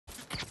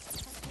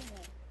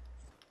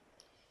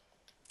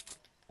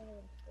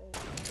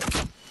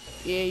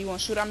Yeah, you wanna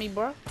shoot at me,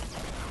 bro?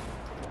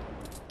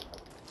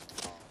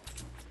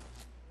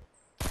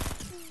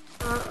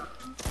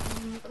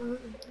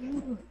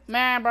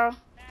 Man, bro.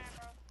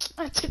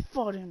 I took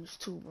 4 damage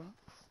too, bro.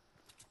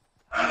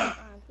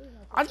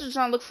 I'm just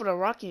trying to look for the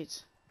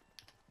rockets.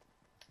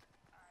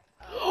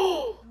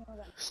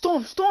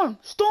 Storm, storm,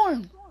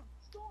 storm!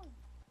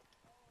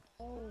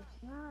 Oh,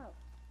 snap.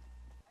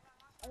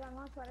 I got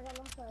launchpad, I got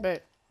launchpad.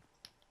 Bet.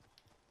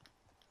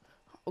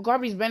 Oh,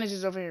 Garby's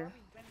bandages over here.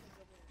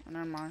 Oh,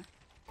 never mind.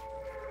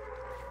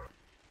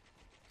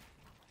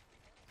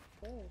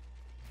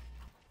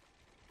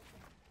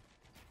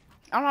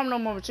 I don't have no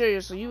more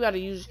materials, so you gotta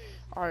use.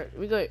 Alright,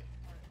 we good.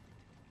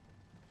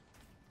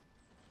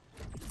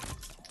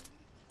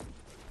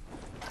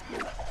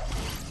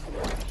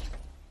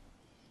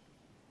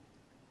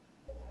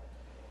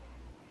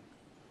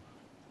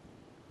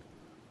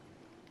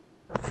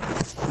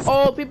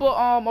 Oh, people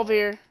over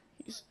here.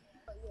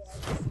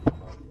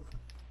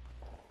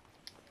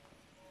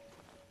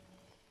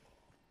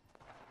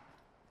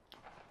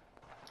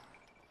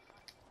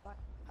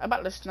 I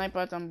about to snipe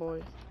at them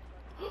boy.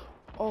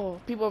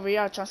 Oh, people over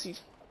here, Chauncey.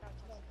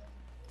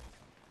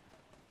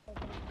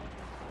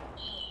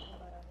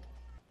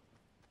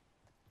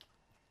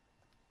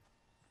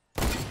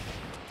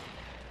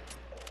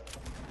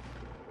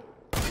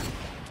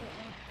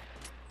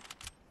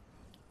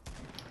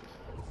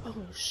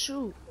 Oh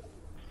shoot.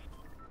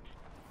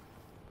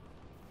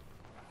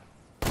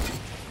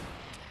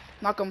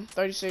 Knock him,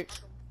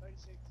 36.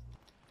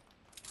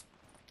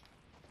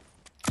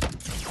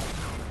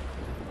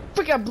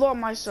 Freak, I blow up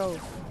myself.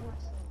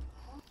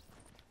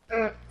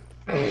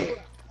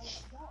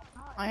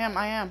 I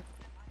am.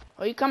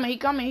 Oh, he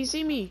coming, he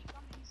see me.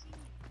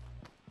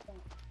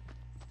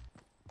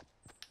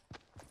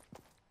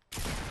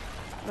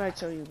 What did I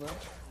tell you, bro?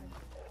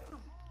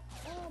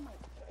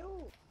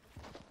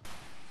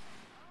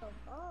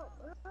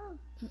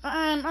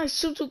 Man, I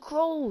shoot too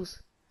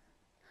close.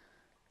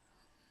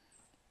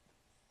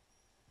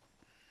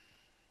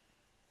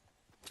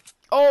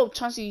 Oh,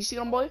 Chauncey, you see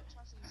them, boy?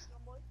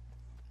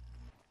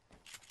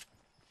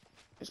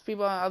 There's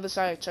people on the other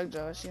side of Chuck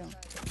Jug. I see him.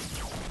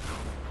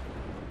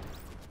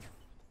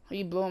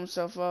 He blew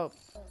himself up.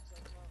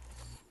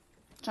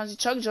 Chauncey,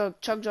 Chuck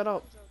Jug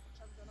up.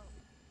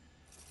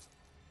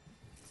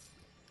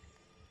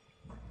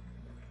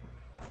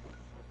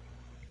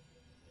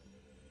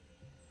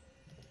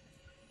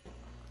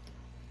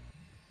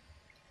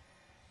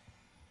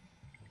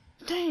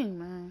 Dang,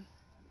 man.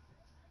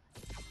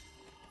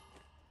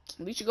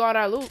 At least you got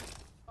that loot.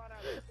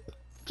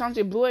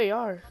 Chauncey, blue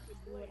AR.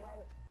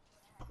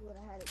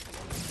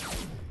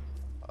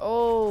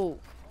 Oh.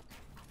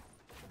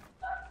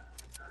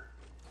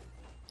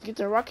 Get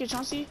the rocket,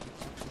 Chauncey.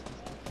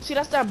 See,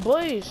 that's that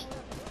bush.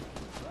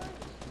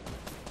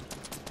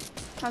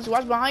 Chauncey,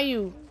 watch behind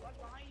you.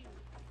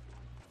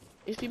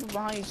 There's people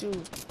behind you,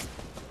 too.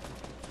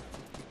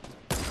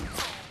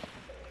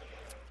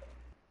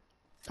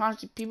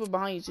 Chauncey, people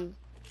behind you, too.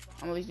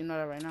 I'm gonna let you know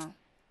that right now.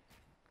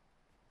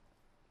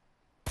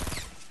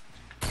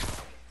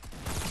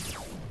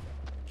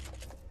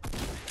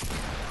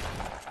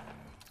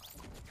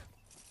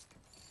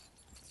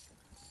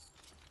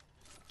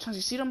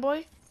 Chauncey, see them,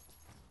 boy?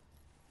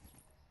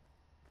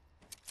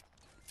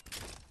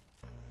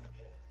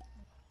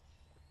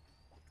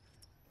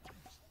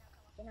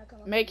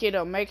 Make it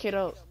up, make it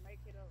up.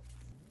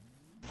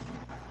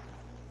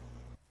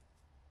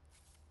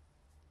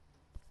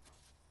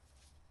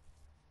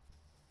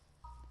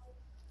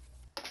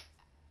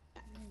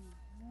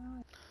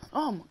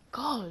 Oh my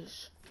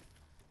gosh.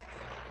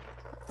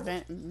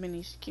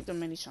 Minis, keep the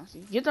minis,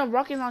 Chauncey. Get the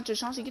rocket launcher,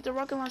 Chauncey, get the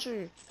rocket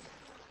launcher.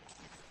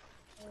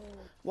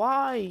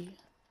 Why?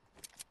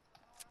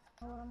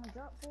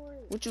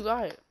 What you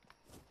got?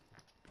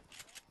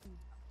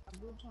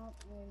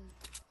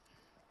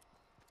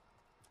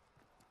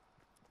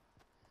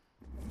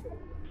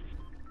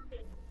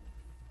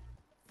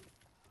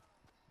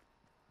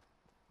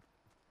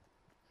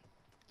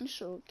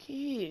 It's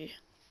okay.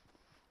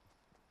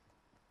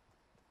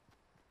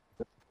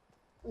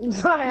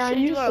 Sorry,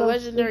 you got a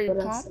legendary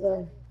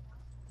pump?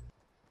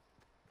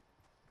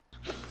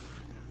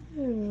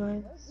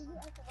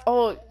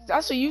 Oh,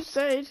 that's what you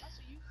said.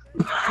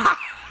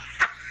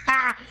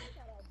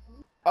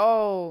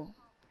 Oh.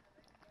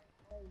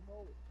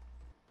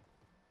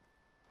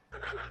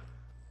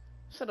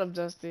 Shut up,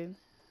 Justin.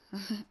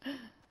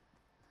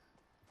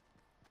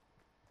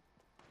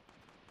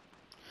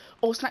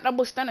 Oh, snipe that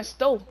boy standing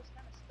still.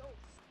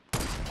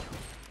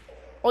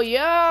 Oh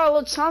yeah,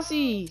 little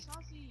Chauncey.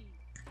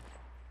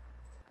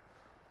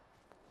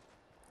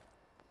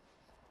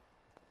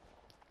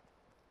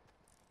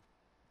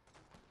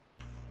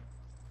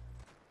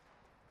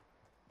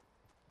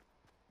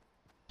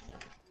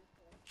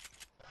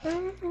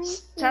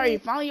 Terry,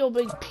 finally your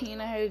big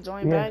peanut head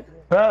join back.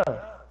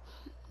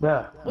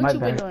 Bruh, what you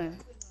been doing?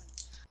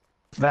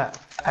 Bruh,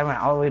 I went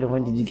all the way to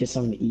Wendy's to get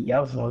something to eat.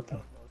 Y'all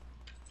smoking.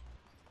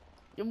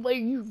 Your boy,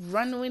 you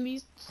run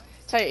Wendy's?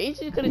 Terry,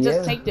 ain't you could have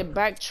just taken the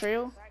back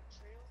trail?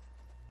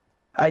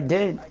 I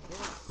did.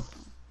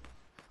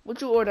 What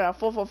you order? A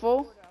 4 for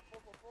 4?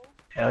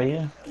 Hell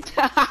yeah.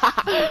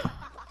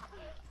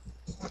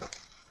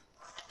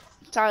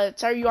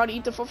 Terry, you already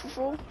eat the 4 for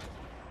 4?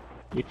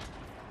 Yeah.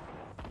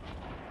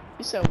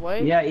 You said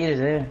what? Yeah, eat it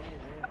there.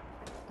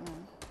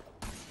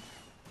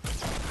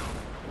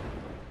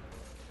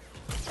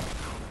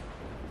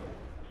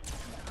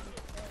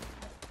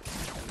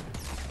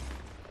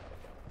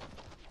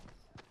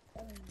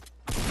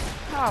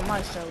 How am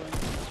I selling?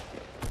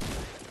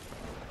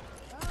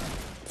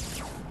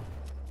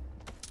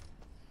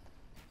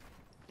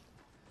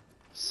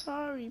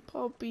 Sorry,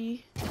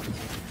 puppy.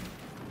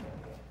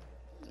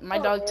 My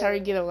dog Terry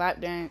get a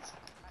lap dance.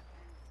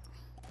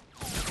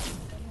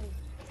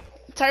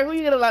 Terry, who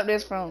you get a lap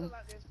dance from?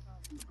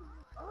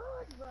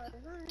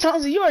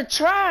 Chauncey, you are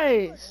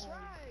trash.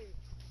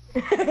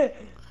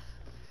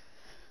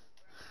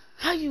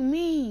 How you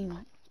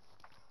mean?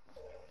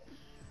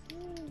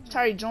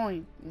 Terry,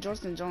 join.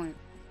 Justin, join.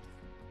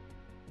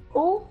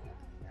 Who?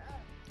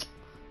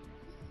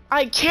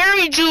 I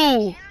carried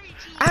you.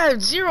 I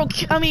had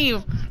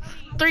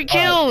 3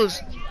 kills.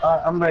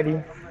 I'm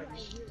ready.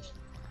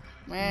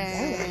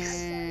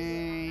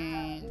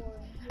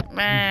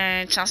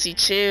 Man, Chauncey,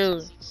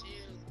 chill.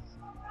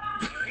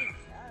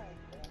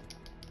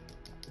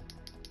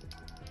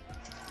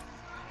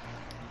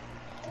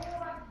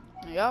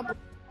 Yup.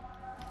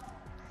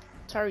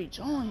 Terry,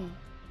 join.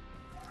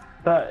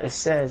 But it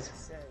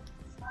says.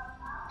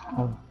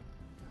 Oh.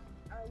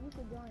 You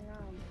can join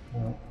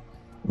now.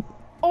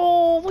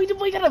 Oh, wait, the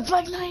boy got a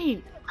Black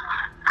Knight.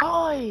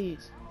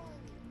 Guys.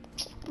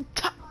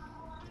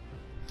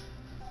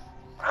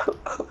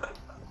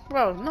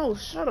 Bro, no,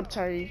 shut up,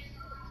 Terry.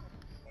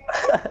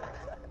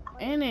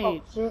 In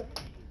it.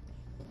 Shit.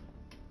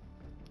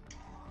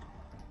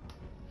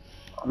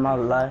 I'm not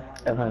alive.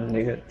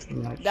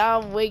 Nigga.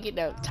 Down, wake it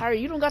up. Terry,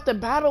 you don't got the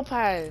battle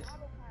pass.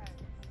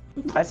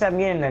 I said I'm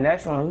getting the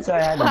next one. Who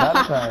said I had the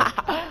battle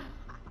pass?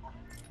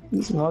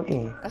 You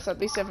smoking? That's a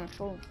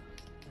 374.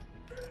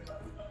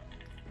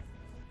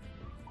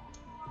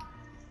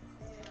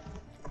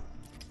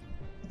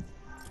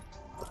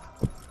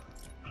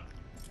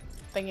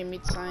 Thinking me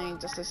trying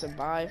just to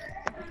survive.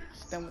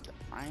 Stand with the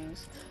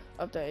mines.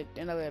 Up the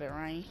end of the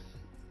rain.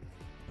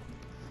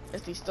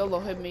 If they still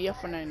hit me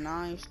up from the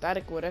 9.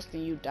 Static with us,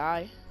 then you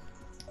die.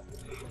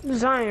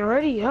 Zion,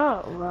 ready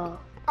up, bro.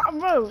 Oh,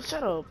 bro,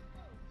 shut up.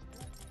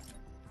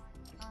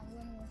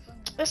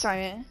 Yes, I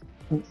am.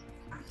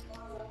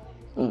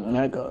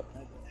 My God.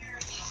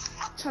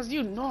 Cause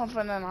you know I'm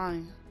from the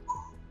 9.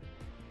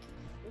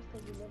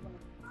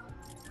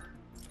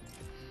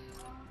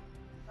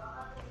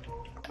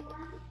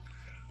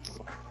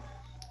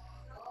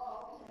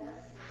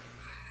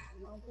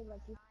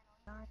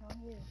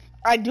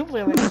 I do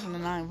play like this in the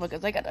 9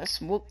 because I got a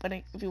smoke, but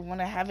if you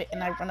wanna have it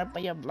and I run up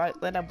on your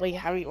block, let that boy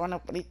Harry run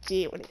up with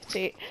his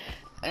shit.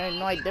 And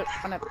no, I don't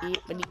run up it,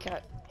 but he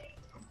can't.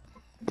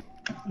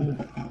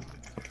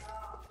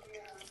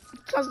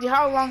 Trusty,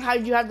 how long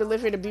have you had to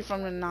live here to be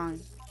from the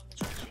 9?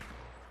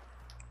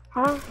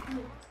 Huh?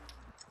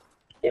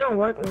 It don't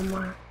work no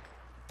more.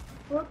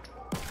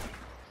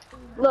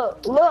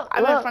 Look.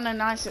 I've been from the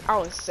 9 since I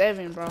was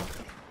 7, bro.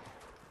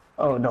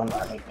 Oh, don't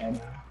lie like that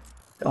now.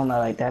 Don't lie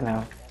like that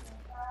now.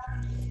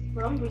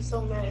 Bro, I'm gonna be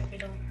so mad if you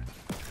don't.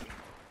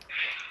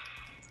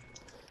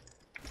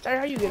 Sorry,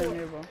 how you get in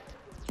there, bro?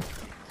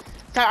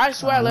 I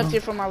swear I lived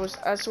here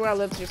I swear I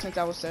lived here since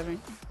I was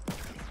 7.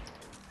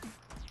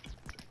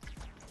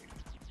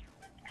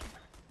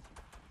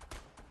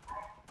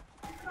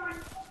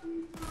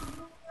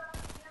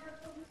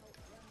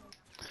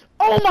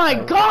 Oh my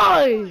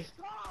god!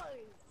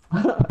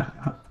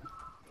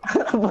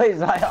 Wait,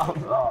 Zion,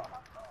 bro.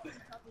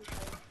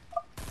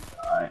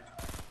 Alright.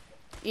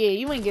 Yeah,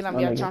 you ain't getting up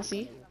yet,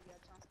 Chauncey.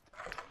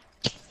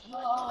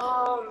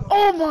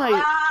 Oh my!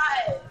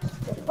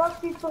 The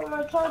fuck you took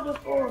my charger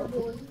for?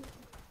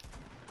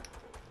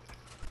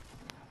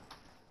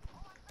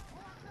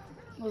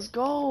 Let's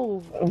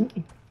go.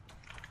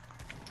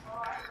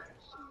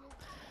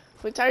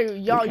 But Terry,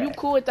 y'all, you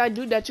cool with that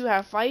dude that you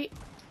have fight?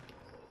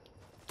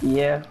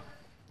 Yeah.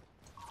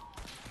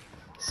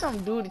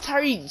 Some dude,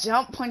 Terry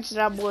jump punched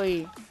that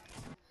boy.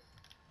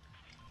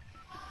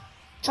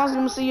 Chauncey,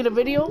 let me see you the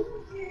video.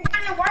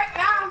 Trying to work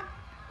now.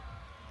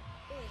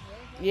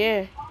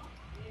 Yeah.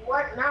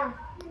 Work now.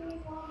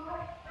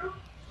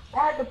 I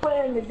had to put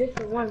it in the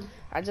different one.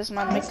 I just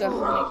might make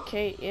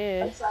 100K,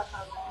 yeah.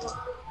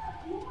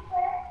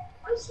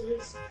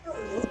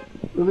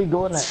 Where we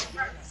going at?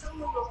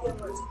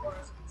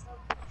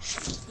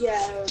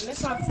 Yeah,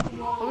 that's not.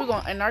 Where we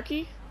going?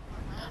 Anarchy?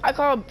 I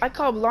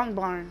call Long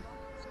Barn.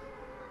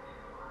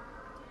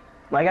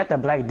 I got the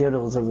black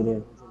dildos over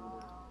there.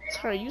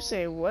 Sorry, you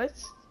say what?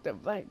 The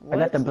black what?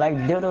 I got the black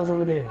dildos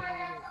over there.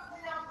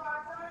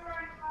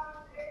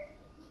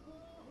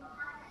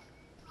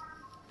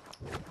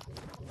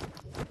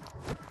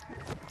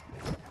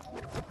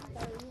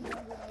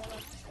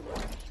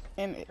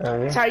 And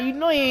Oh, yeah? Ty, you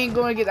know you ain't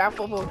going to get that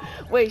football.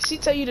 Wait, she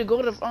tell you to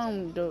go to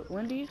the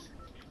Wendy's?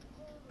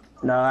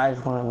 No, I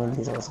just want to win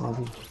these or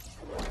something.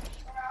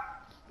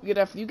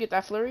 You get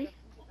that flurry?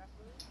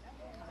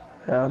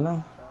 Hell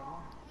no.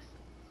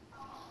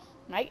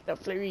 I get the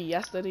flurry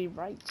yesterday,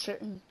 right?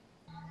 Certain.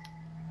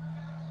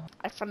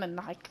 I found a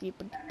Nike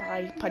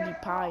putty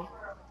pie.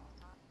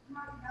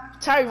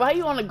 Terry, why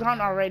you on the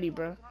ground already,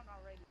 bro?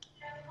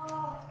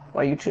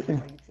 Why you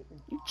tripping?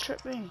 You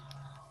tripping?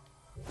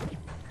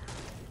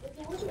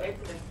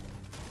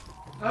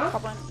 Huh?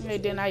 Hop on, yeah,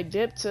 then I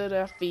dip to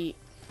the feet.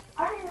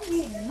 I didn't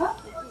eat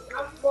nothing.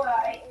 I'm what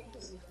I ate.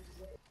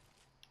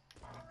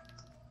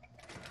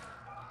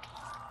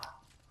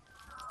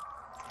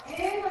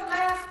 In the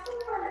last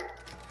quarter.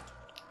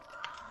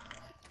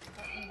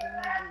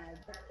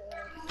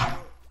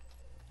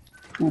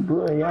 Who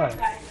good,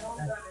 yeah.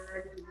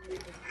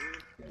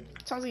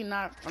 Chelsea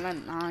not from the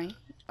 9.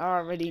 I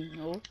already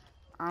know.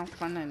 I'm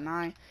from the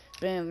 9.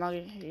 Been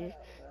longer here.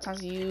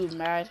 Chelsea, you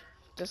mad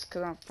just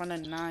cause I'm from the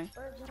 9.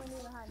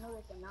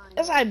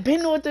 Yes, I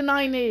been know what the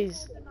 9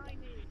 is.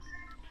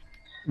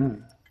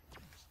 Mm.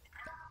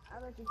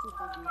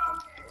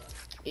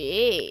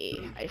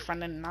 Yeah, I from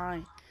the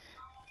 9.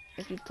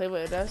 If you play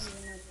with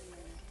us,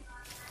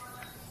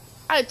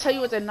 I tell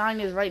you what the 9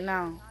 is right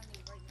now.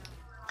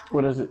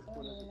 What is it?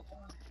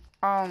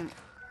 I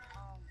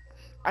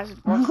should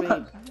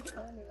forfeit.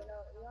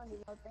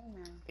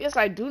 Yes,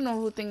 I do know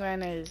who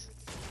Thingman is.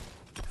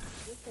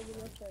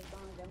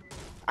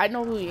 I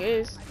know who he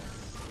is.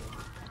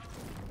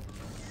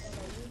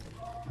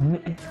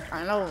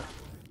 I know.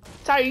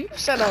 Ty, you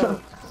shut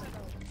up.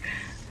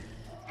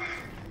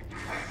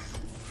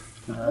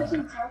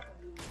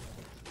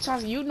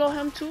 Chance, you know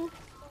him too?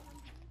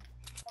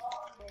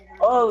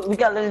 Oh, we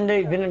got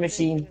legendary vending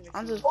machine.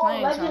 I'm just Oh,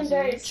 playing, Chance.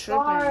 legendary You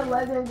scar, tripping.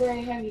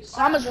 legendary heavy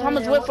How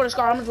much wait for the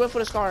scar? How much wait for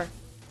the scar?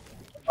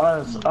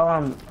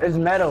 It's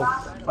metal.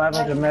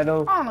 500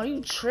 metal. I don't know,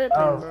 you tripping,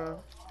 bro.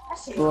 That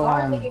shit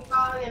hard to get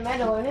caught in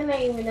metal, and it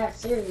ain't even that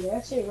serious.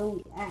 That shit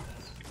really ass.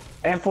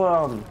 And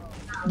for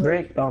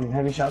brick,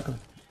 heavy shotgun.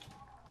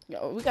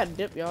 Yo, we got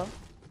dip, y'all.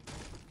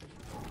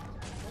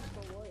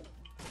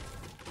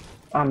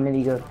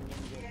 Mini gun.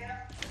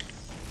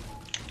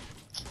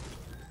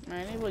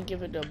 Man, they would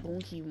give it the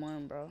Boonky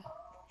one, bro.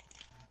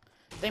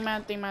 Thing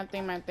man.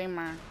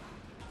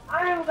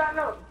 I ain't got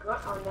no gun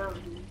on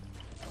them.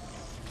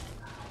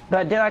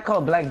 But then I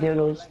call black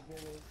dildos.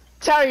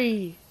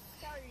 Terry!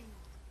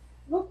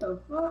 What the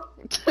fuck?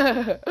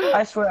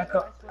 I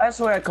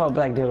swear I call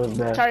black dildos,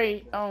 bro.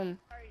 Terry,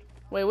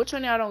 wait, which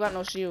one of y'all don't got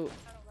no shield?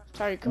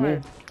 Terry, come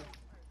here.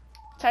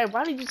 Terry,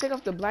 why did you take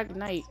off the Black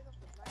Knight?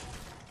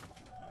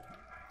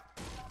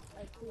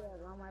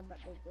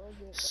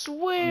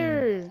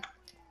 Swear!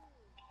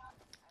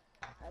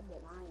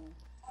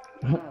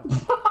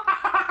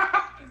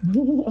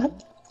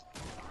 What?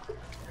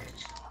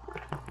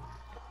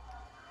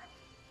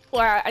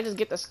 Well, I just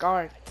get the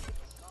scar.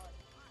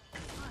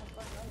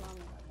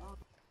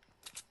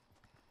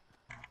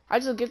 I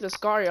just get the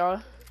scar,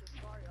 y'all.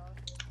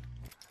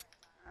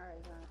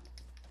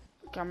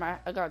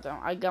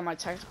 I got my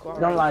tactical.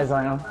 Don't lie,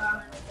 Zion.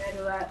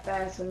 That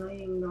fast and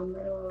leave no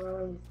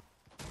middle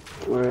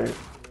Word.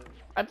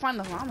 I find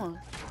the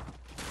llama.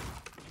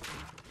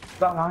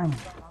 Stop lying.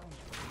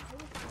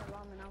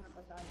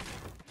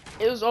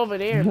 It was over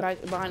there,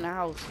 back behind the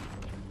house.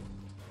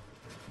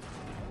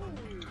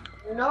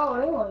 No,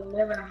 they will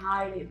never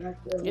hide it back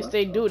there. Yes,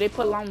 they do. They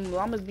put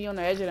llamas be on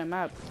the edge of the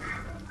map.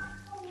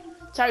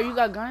 Tyler, you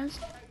got guns?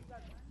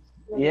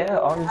 Yeah,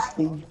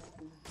 obviously.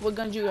 What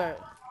guns you got?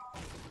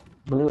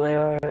 Blue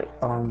AR,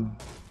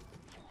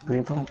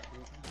 green pump.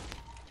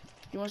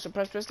 You want a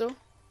suppressed pistol?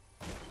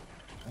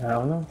 I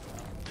don't know.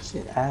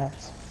 Shit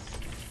ass.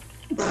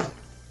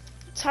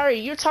 Terry,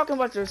 you're talking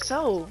about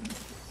yourself.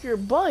 You're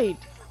bud.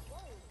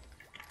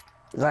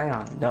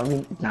 Zion,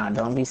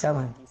 don't be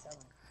selling.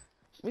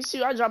 We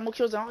see I drop more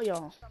kills than all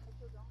y'all.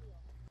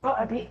 Oh,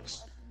 a bitch.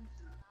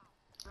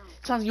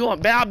 Sounds you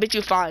want bad, I'll bet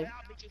you 5.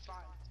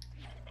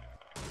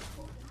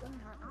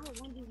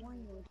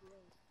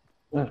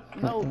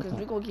 No, cause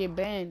we gonna get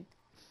banned.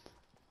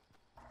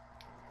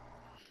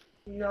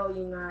 No,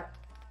 you're not.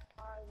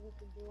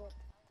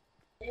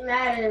 It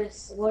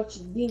matters what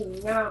you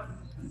do now.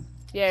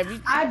 Yeah, if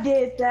you I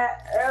did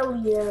that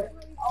earlier.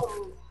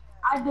 Oh,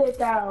 I did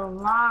that a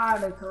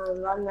lot of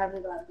times. I never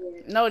got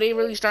banned. no, they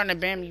really starting to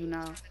ban you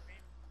now.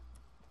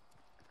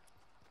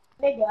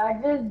 Nigga, I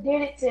just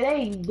did it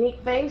today, you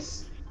dick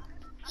face.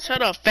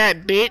 Shut up,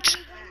 fat bitch.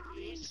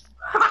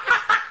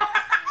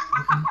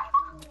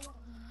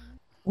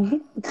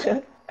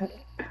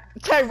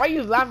 Terry, why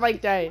you laugh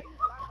like that?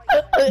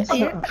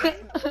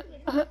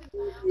 Huh?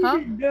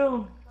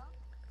 Dude.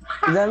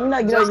 Let me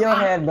not get in your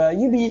head, bro.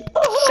 You be.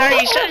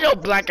 Terry, shut your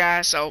black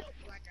ass up.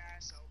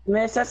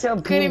 Man, shut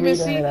your Couldn't even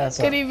see. ass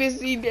up. Couldn't even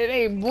see that.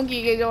 Hey,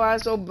 Bunky get your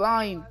ass so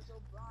blind.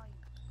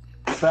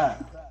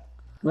 Bruh.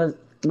 But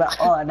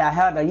oh, that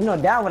hell, you know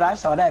that what I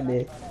saw that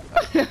bitch.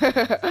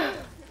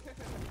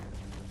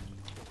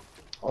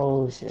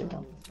 Oh shit.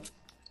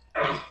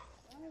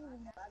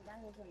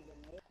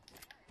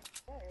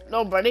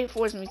 No, bro, they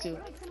forced me to.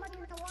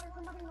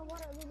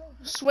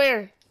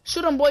 Swear.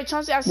 Shoot him, boy.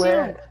 Chauncey, I see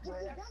Where? him.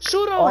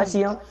 Shoot Oh, I him.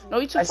 see him. No,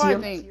 he too I far, see I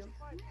him. think.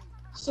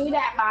 Shoot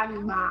that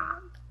body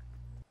bomb.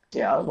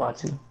 Yeah, I was about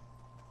to.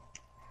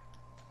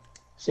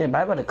 Shit,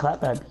 I about to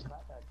clap at me.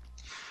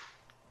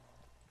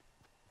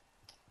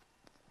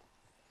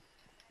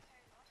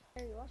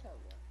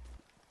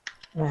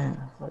 Man,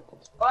 fuck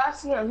this. Oh, I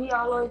see him. He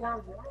all the way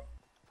down there.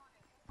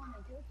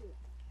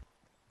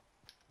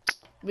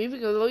 Maybe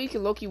you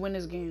can low-key win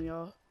this game,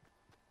 y'all.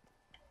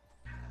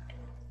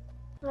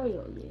 Oh,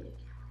 yeah.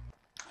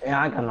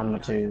 Yeah, I got no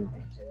material.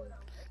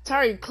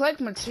 Tari,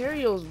 collect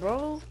materials,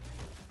 bro.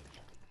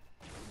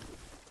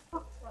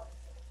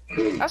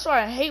 That's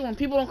why I hate when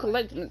people don't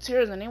collect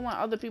materials and they want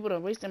other people to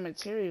waste their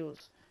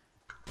materials.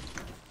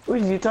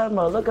 What are you talking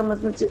about? Look at my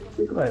material.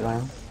 Like,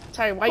 man.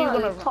 Tari, why What you are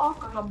gonna... you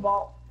talking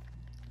about?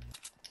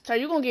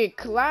 Tari, you gonna get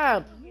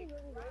collab.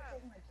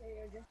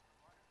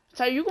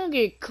 Tari, you gonna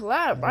get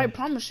collab, I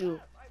promise you.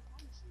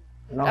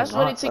 No, That's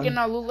why they not, taking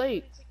out Loot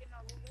Lake.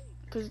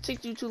 Cause it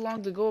takes you too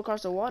long to go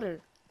across the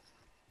water.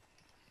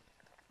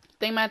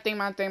 Thing man.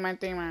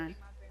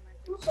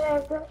 Who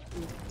said that?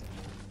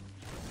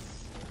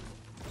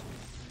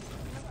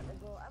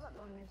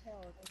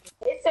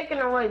 They taking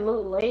away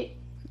Loot Lake.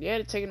 Yeah,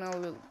 they're taking off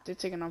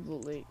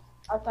Loot Lake.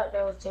 I thought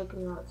they was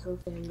taking out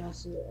something.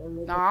 That's it.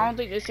 No, I don't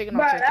think they're taking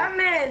Bro, off that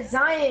man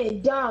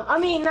Zion dumb. I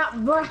mean,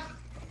 not bro.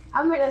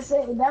 I'm gonna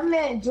say that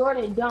man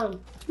Jordan dumb.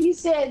 He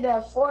said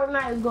that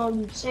Fortnite is gonna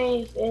be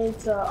changed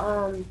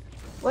into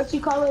what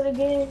you call it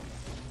again?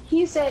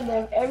 He said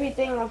that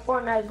everything on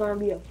Fortnite is gonna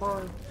be a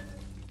farm.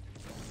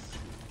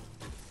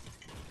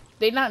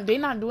 They not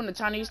doing the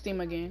Chinese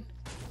theme again.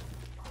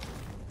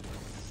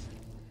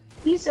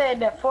 He said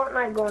that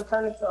Fortnite gonna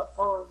turn into a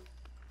farm.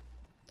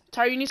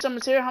 Ty, you need some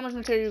material? How much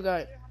material you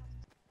got?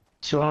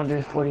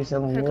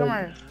 247 Here, wood. come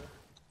here.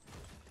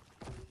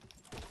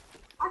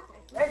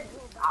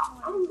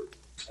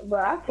 But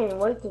I can't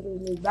wait till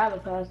this new battle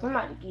pass. I'm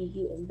about to get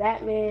hitting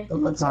Batman.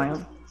 What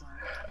time?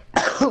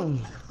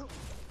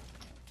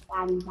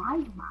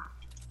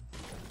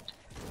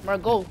 Bro,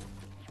 go.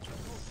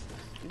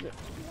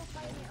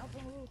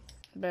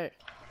 Bet.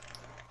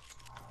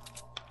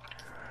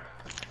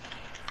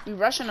 You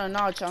rushing or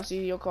not, Chauncey?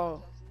 Your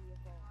call.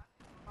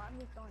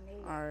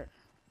 Alright.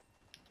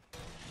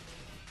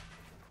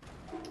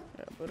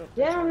 Yeah, put up.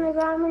 Damn,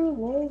 nigga, how many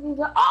waves you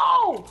got?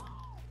 Oh!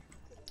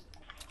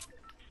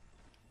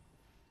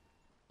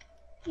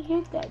 He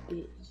hit that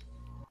bitch.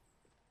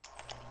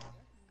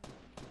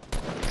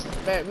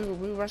 Bet,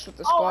 we rush with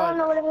the Oh, I squad.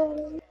 don't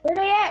know where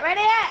they at. Where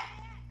they at?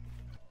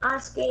 I'm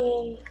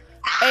scared.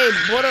 Hey,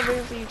 board over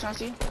here for you,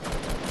 Chauncey.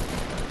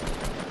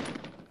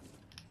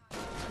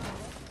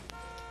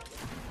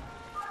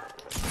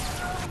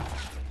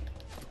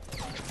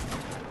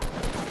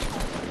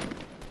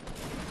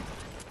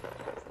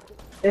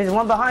 There's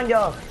one behind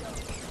y'all.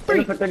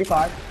 Three. For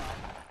 35.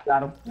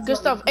 Got him. Good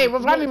stuff. Hey,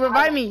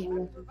 revive me.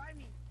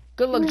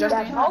 Good luck,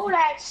 Justin. Hold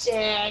that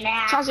shit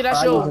now. Chauncey,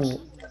 that's yours.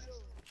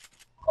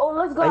 Oh,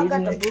 let's go. I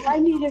got the blue. I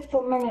need it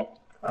for a minute.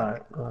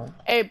 Alright, go ahead.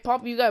 Hey,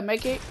 Pop, you gotta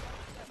make it.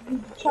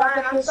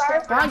 Ryan, I'm sorry,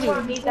 but Behind I'm you.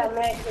 gonna beat that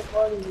man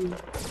before you.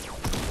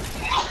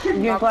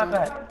 You can clap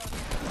back.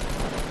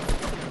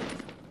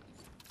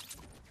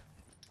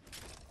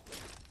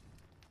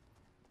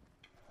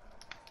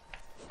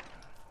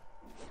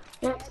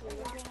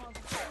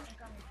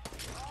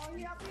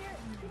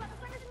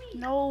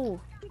 No.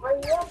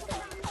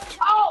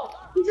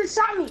 Oh, he just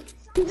shot me.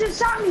 He just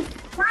shot me.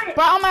 Ryan,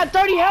 Bro, I'm at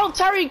 30 health.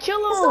 Terry, kill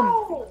him.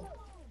 no.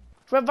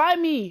 Revive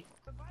me.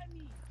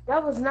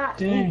 That was not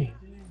Dang. me.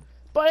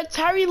 But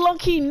Terry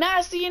low-key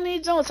nasty in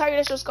his zone. Terry,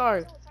 that's your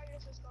scar.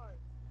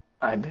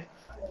 I bet.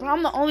 Bro,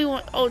 I'm the only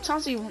one. Oh,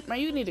 Chauncey, man,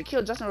 you need to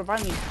kill Justin.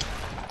 Revive me.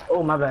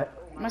 Oh, my bad.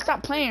 Man,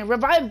 stop playing.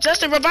 Revive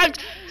Justin. Revive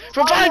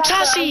Oh,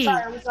 Chauncey.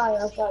 I'm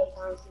sorry.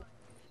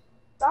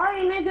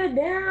 Sorry, nigga,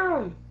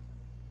 damn.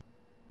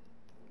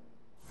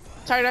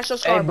 Terry, that's your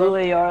Hey, scar, bro.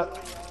 Blue AR.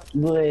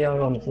 Blue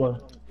AR on the floor.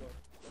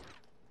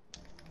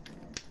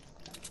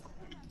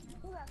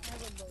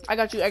 I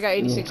got you. I got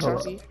 86,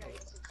 Chauncey.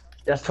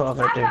 That's 12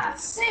 right I there. got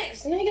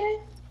 6,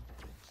 nigga.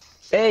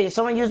 Hey,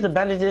 someone use the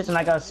bandages and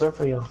I got a sword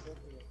for you.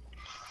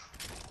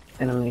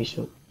 And I'm gonna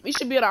shoot. We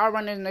should be able to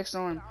outrun this next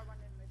one.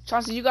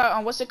 Chauncey, you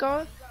got what's it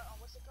called?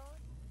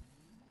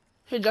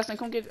 Here, Justin,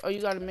 come get. Oh,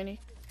 you got a mini.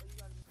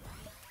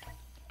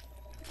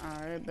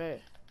 Alright,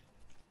 bet.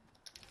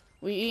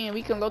 We eating.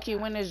 We can low-key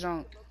win this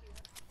junk.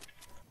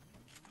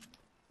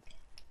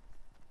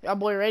 Y'all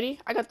boy ready?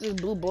 I got this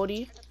blue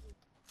body.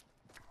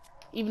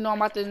 Even though I'm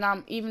not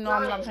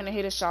finna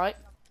hit a shot,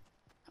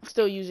 I'm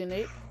still using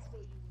it.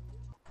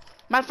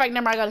 Matter of fact,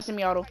 never. I got a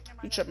semi-auto.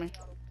 You tripping?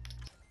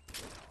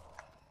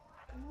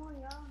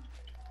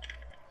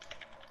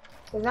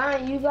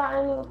 Zion, you got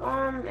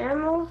any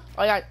ammo?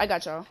 Oh yeah, I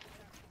got y'all.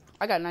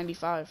 I got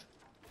 95.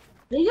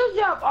 Did you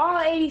drop all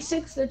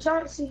 86 to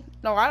Chauncey?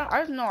 No,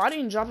 I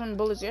didn't drop him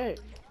bullets yet.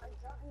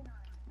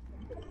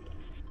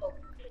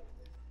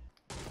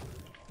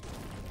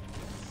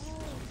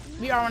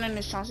 We are running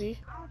this, Chauncey.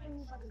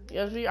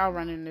 Yes, we are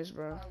running this,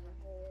 bro.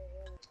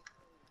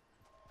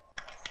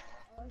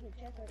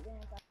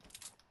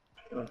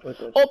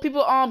 Oh,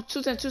 people,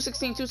 210,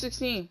 216,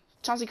 216.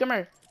 Chauncey, come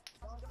here.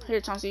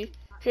 Here, Chauncey.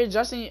 Here,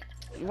 Justin.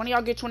 One of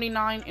y'all get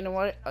 29, and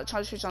what?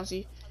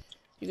 Chauncey,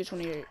 you get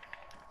 28.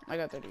 I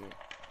got 38.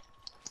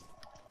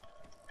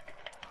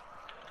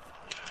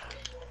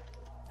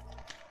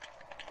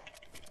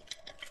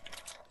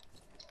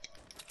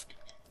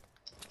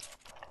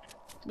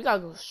 We gotta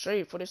go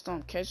straight for this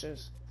don't catch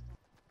us.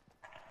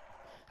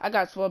 I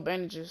got 12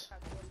 bandages.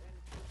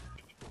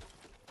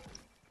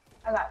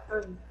 I got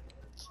 30.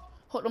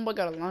 Hope them boy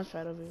got a launch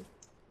pad over here.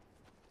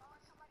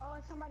 Oh,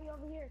 it's somebody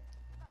over here.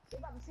 They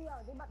about to see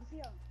y'all. They about to see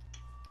y'all.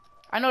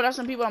 I know that's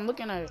some people I'm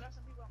looking at.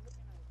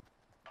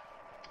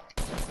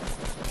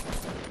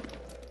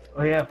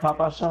 Oh yeah, pop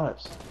out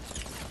shots.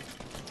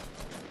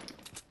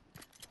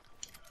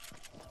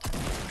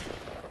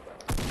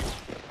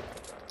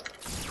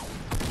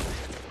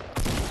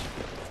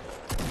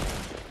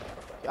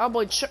 Y'all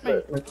boy trip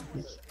me.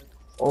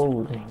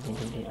 Oh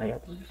dang, I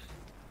got this.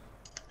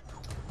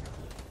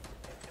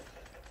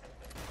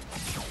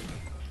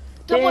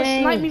 That boy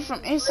Dang. sniped me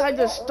from inside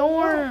the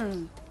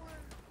storm.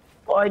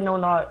 Oh, I know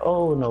not.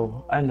 Oh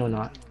no, I know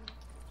not.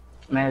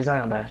 Man,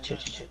 Zion back. Chill.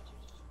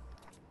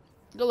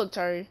 Go look,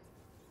 Terry.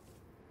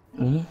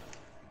 Mhm.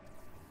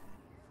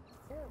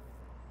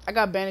 I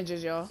got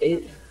bandages, y'all.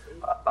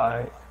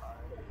 Alright.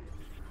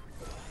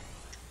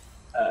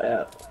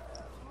 Yeah.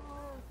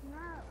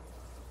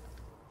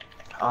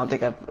 I don't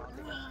think I.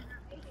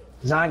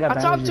 Zion got I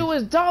talked bandages. to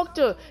his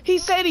doctor. He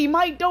said he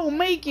might don't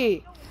make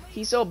it.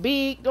 He's so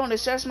big, don't the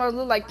stretch marks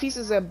look like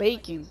pieces of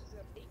bacon.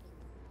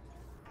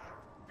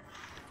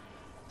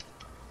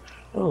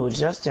 Oh,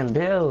 Justin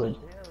Bill.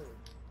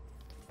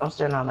 Don't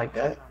stand out like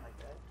that.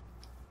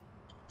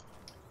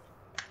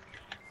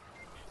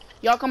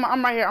 Y'all come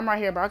on, I'm right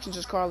here, bro. I can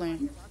just call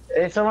in.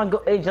 Hey, someone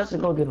go. Hey,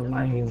 Justin, go get him.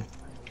 I hear him.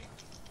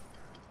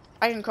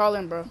 I can call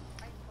in, bro.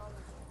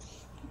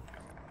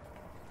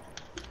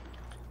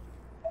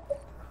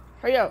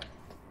 Hurry up.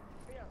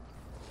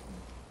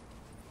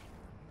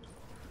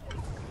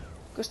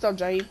 Good stuff,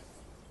 Jai.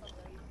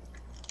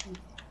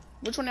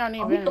 Which one y'all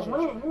need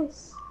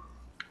bandages?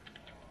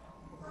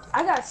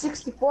 I got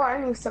 64.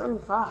 I need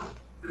 75.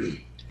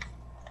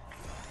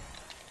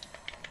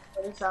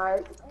 But it's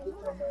alright.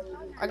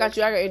 I got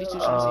you. I got 82,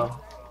 Chauncey.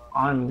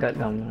 I don't got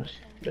that much.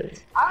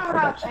 I don't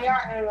have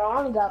AR ammo. I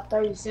only got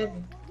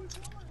 37.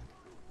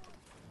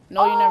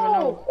 No, you never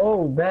know.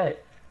 Oh,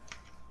 bet.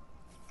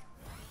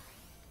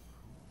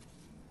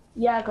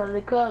 Yeah, cause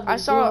it could. I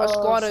saw a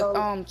squad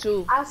of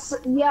too.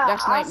 Yeah,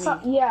 That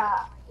sniped me.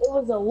 Yeah, it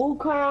was a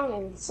Wukong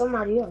and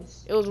somebody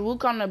else. It was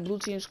Wukong, the blue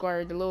team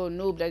squad, the little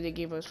noob that they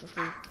gave us for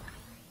free.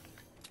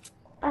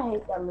 I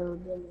hate that little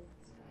dude.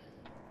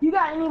 You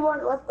got any more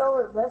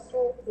leftover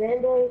vessel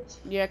bandage?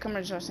 Yeah, come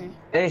here, Justin.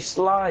 Hey,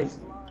 slide.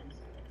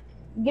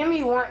 Give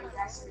me one.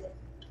 That's it.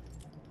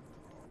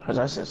 Cause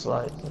I said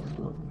slide.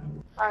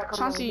 Alright, come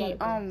Chauncey,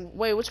 on,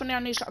 wait, which one of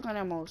y'all need shotgun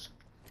ammo?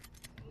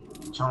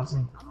 Chauncey.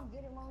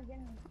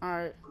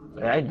 Alright.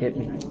 Yeah, I get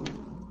me.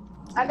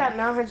 I got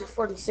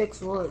 946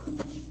 wood.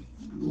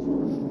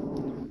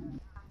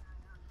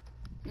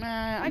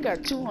 Man, I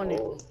got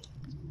 200.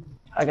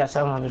 I got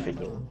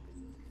 750. Oh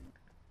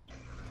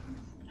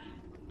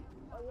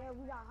yeah,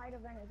 we got height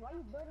advantage. Why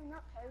you building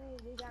up areas?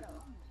 We got a.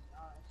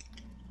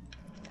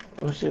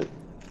 Oh shit.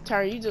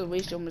 Tyra, you just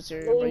waste your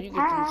material, bro. You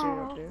get the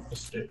material up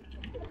there.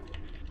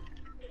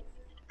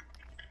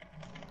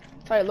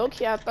 Tyra, low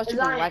key, I thought you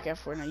were whack at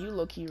Fortnite. You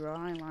low key raw,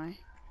 I ain't lying.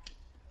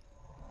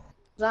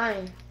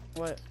 Zion,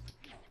 What?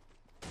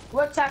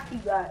 what tack you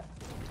got?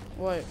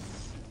 What?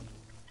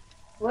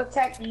 What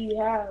tack do you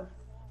have?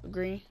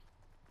 Green?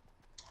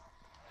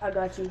 I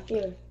got you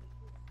here.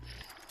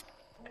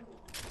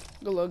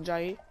 Good luck,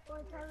 Jai.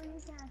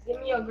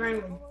 Give me your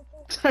green one.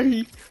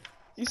 Tyra,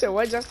 you said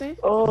what, Justin?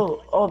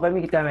 Oh, let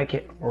me get that make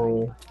it.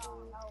 Oh.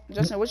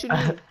 Justin, what you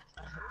need?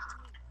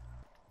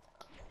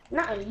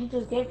 Nothing, you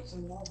just gave it to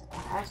me.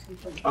 I asked you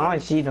for I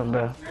don't see them,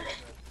 bro.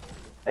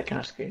 That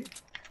kind of scary.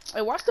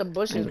 Hey, watch the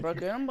bushes, bro,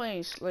 cause them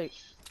boys, like...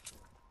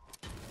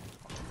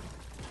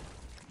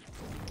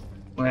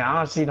 Wait, I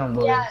don't see them,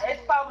 bro. Yeah,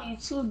 it's probably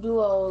 2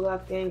 duos, I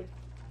think.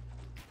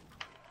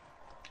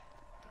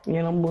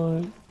 Yeah, them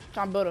boys.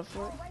 Trying to build a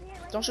fort.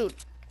 Don't shoot.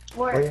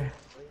 Where? Oh, yeah.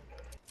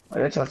 Oh,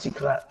 that's Chauncey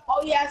clap.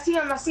 Oh yeah, I see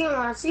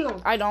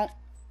him. I don't.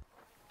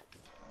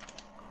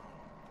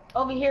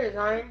 Over here,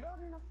 Zion.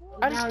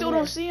 I just still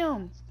don't see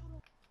him.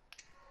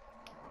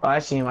 Oh, I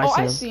see him.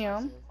 I see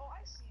him.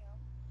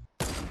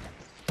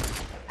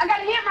 I got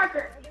a hit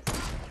marker.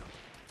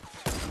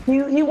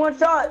 He one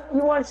shot. He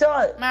one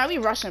shot. Man, we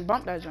rushing.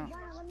 Bump that jump.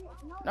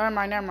 Never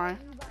mind.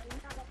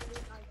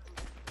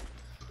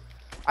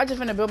 I just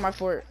finna build my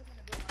fort.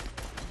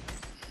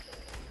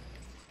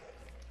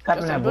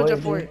 Justin, build your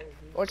fort.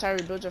 Or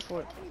Tyree, build your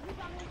fort.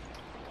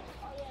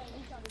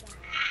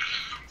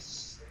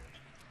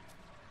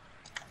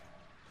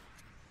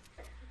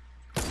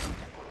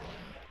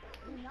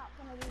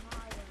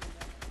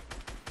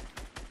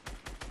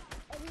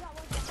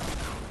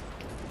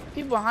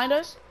 People behind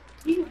us?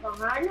 People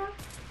behind us?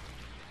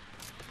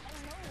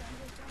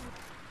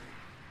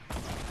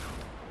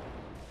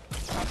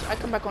 I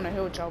come back on the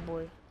hill with y'all,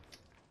 boy.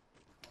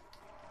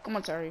 Come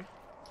on, Terry.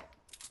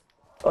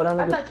 Oh, that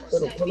I nigga. thought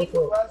you said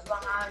people was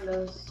behind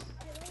us.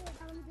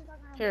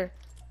 Here.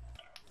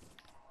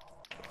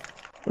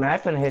 Man, I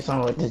finna hit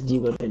someone with this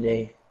Devo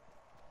today.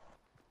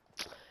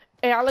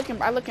 Hey, I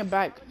looking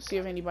back, see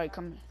if anybody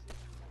coming.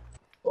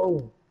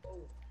 Oh.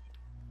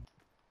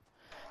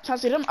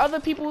 Chauncey, them other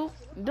people,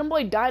 them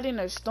boy died in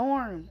a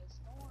storm.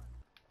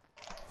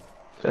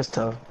 That's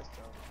tough.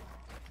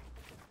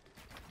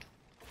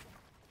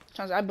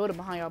 Chauncey, I built it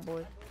behind y'all,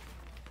 boy.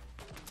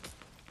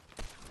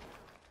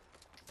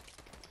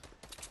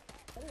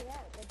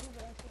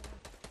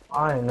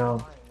 I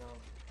know.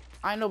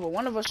 I know, but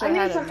one of us I should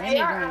have need had a some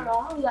minigun. AR ammo.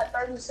 I only got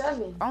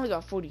 37. I only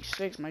got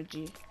 46, my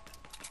G.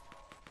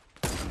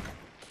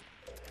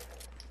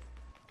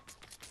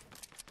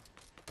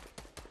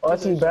 Oh, I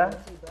see you, bruh.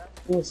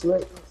 You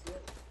slick.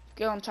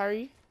 Get on,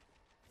 Tyree.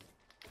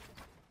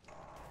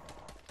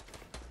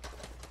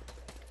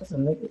 That's a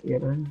nigga. Yeah,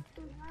 man.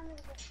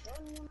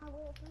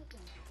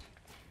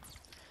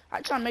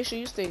 I try to make sure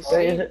you stay Wait, is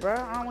safe, it- bro.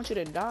 I don't want you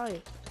to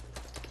die.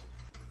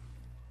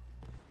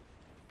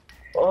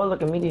 Oh,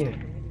 look, a meteor.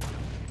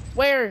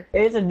 Where?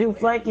 Hey, it's a dude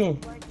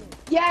flanking.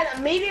 Yeah,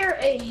 the meteor,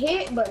 it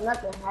hit, but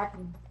nothing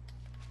happened.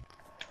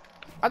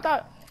 I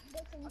thought.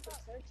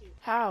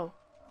 How?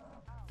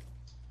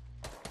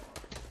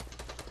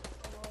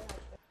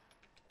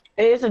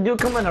 Hey, it's a dude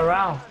coming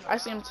around. I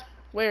see him.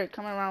 Where?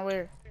 Coming around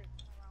where?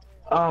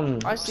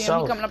 I see him.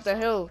 So. He coming up the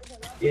hill.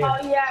 Yeah.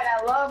 Oh yeah,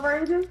 that Love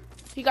Ranger.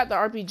 He got the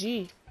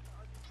RPG.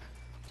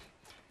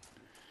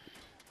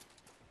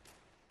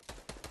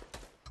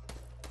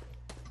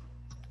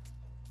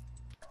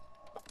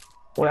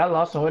 Wait, I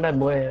lost him. Where that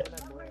boy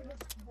at?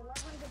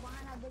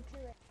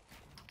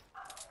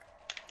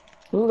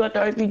 Who got the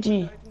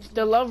RPG?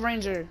 The Love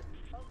Ranger.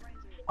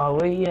 Oh,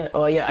 where he at?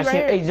 Oh, yeah, I He see right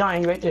him. here. Hey,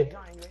 John, he right there.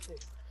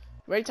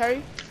 Right,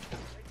 Terry?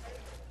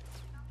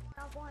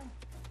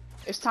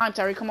 It's time,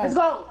 Terry. Come Let's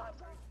on. go.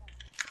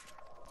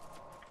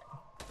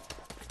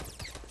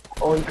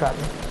 Oh, he caught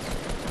me.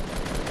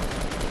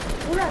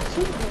 Who that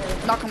shooting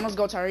there? Knock him. Let's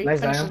go, Terry. Nice,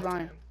 Finish Zion. his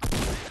line.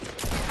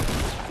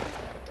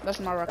 That's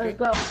my Let's rocket.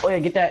 go. Oh, yeah,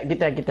 get that. Terry,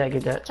 get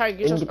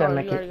Let your me scar.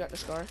 that You already got the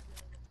scar.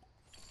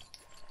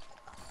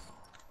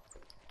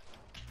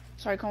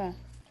 Sorry, come on.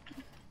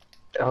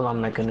 Hold on,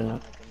 I'm not good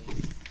enough.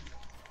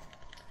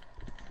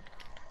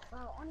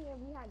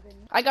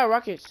 I got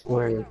rockets.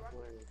 Where?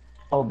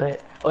 Oh,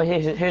 bet. Oh,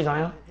 here's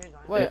Zion.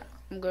 Wait, Yeah.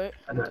 I'm good.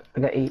 I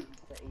got 8.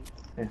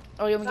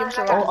 Oh, yeah, let me give me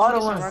some Oh, rockets. all Let me the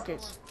get some ones.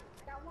 rockets.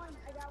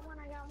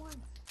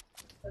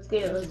 Let's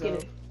get it. Let's get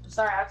it.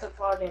 Sorry, I took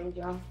fall damage,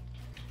 y'all.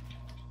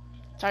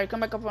 Terry,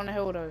 come back up on the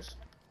hill with us.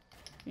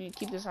 You need to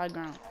keep this high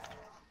ground.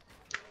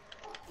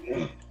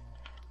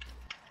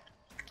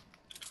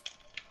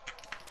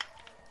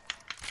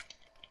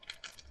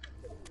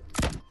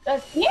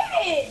 Let's get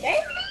it,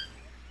 baby.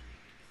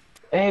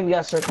 Hey, we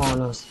got circle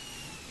on us.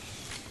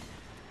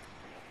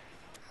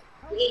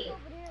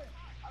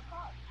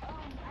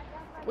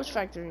 Which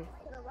factory?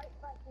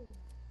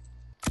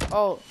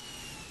 Oh.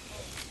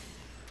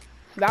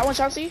 That one,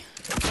 Chauncey?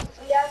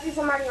 Yeah, I see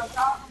somebody on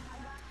top.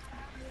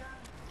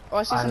 Oh,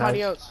 I see Ah, somebody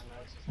nice. else.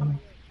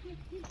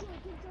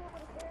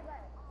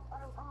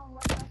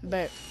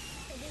 Bet.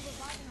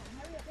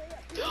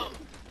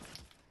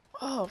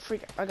 Oh,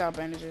 freak. I got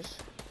bandages.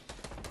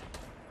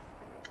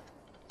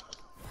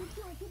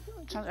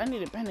 Chauncey, I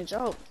need to bandage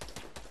up.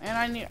 And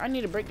I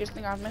need to break this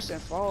thing I've missed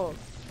and fall.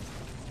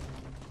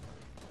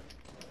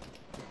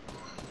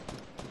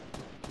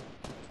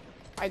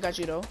 I got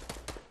you though.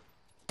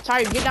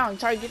 Ty, get down.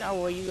 Ty, get down.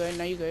 Oh, you good?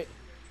 No, you good.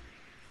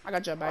 I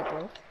got your back,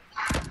 bro.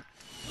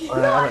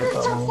 Alright, I gotta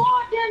go.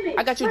 fall damage.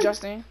 I got you,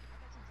 Justin.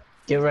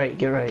 Get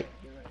right.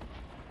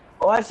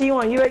 Oh, I see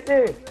one. He right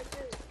there.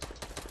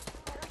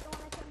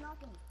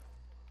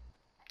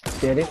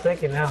 Yeah, they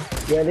flanking now.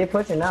 Yeah, they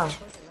pushing now.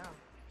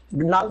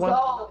 Knock Let's one.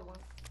 go.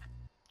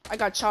 I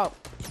got chop.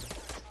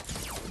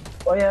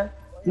 Oh yeah.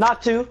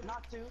 Knock 2.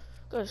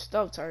 Good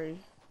stuff, Terry.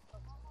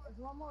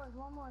 One more.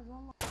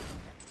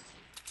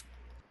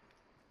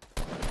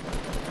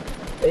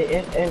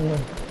 Hey, and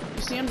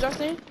You see him,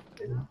 Justin?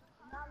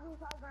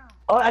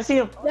 oh, I see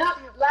him. Yep,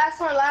 last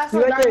one. He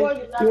Dark right there.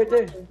 Warrior, He right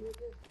there.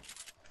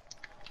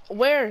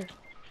 Where?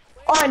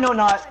 Oh, I know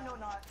not.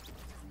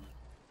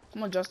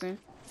 Come on, Justin.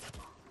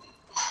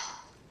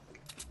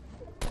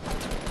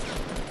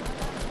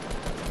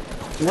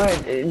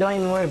 Don't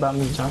even worry about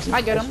me, Johnson.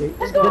 I get him.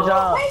 Let's Good go.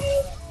 job.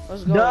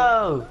 Let's go.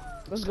 Go.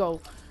 Let's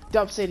go.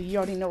 Dub City, you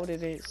already know what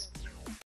it is.